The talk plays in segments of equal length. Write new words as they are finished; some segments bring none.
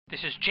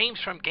This is James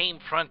from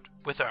GameFront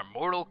with our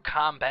Mortal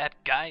Kombat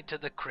Guide to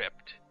the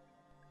Krypt.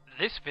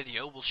 This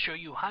video will show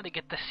you how to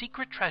get the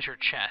secret treasure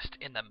chest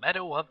in the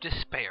Meadow of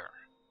Despair.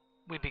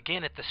 We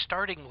begin at the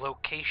starting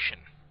location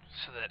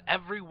so that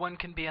everyone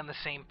can be on the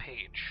same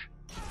page.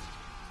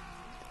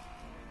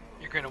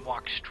 You're going to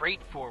walk straight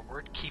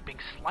forward, keeping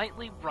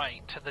slightly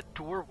right to the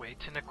doorway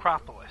to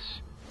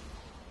Necropolis.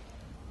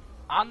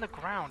 On the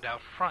ground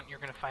out front, you're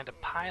going to find a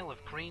pile of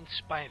green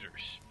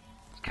spiders.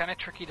 It's kind of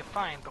tricky to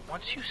find, but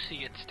once you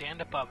see it,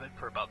 stand above it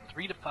for about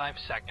 3 to 5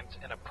 seconds,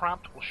 and a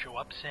prompt will show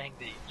up saying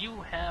that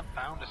you have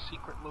found a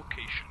secret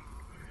location.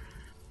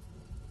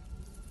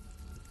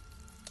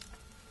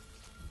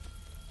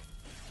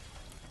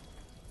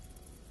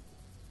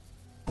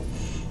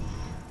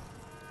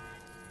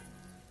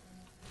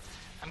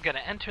 I'm going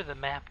to enter the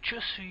map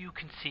just so you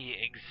can see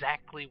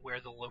exactly where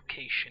the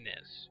location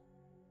is.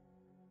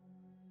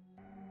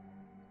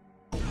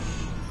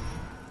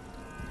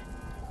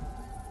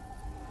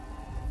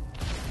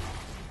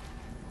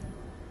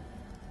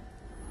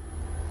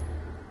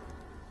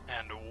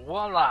 And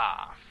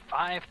voila!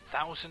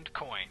 5,000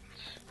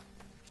 coins.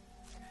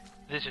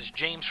 This is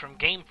James from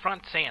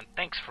GameFront saying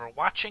thanks for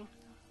watching,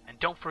 and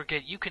don't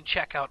forget you can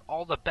check out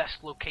all the best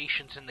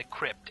locations in the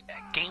Krypt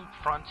at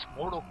GameFront's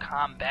Mortal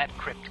Kombat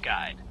Krypt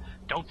Guide.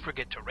 Don't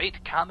forget to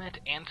rate, comment,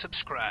 and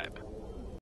subscribe.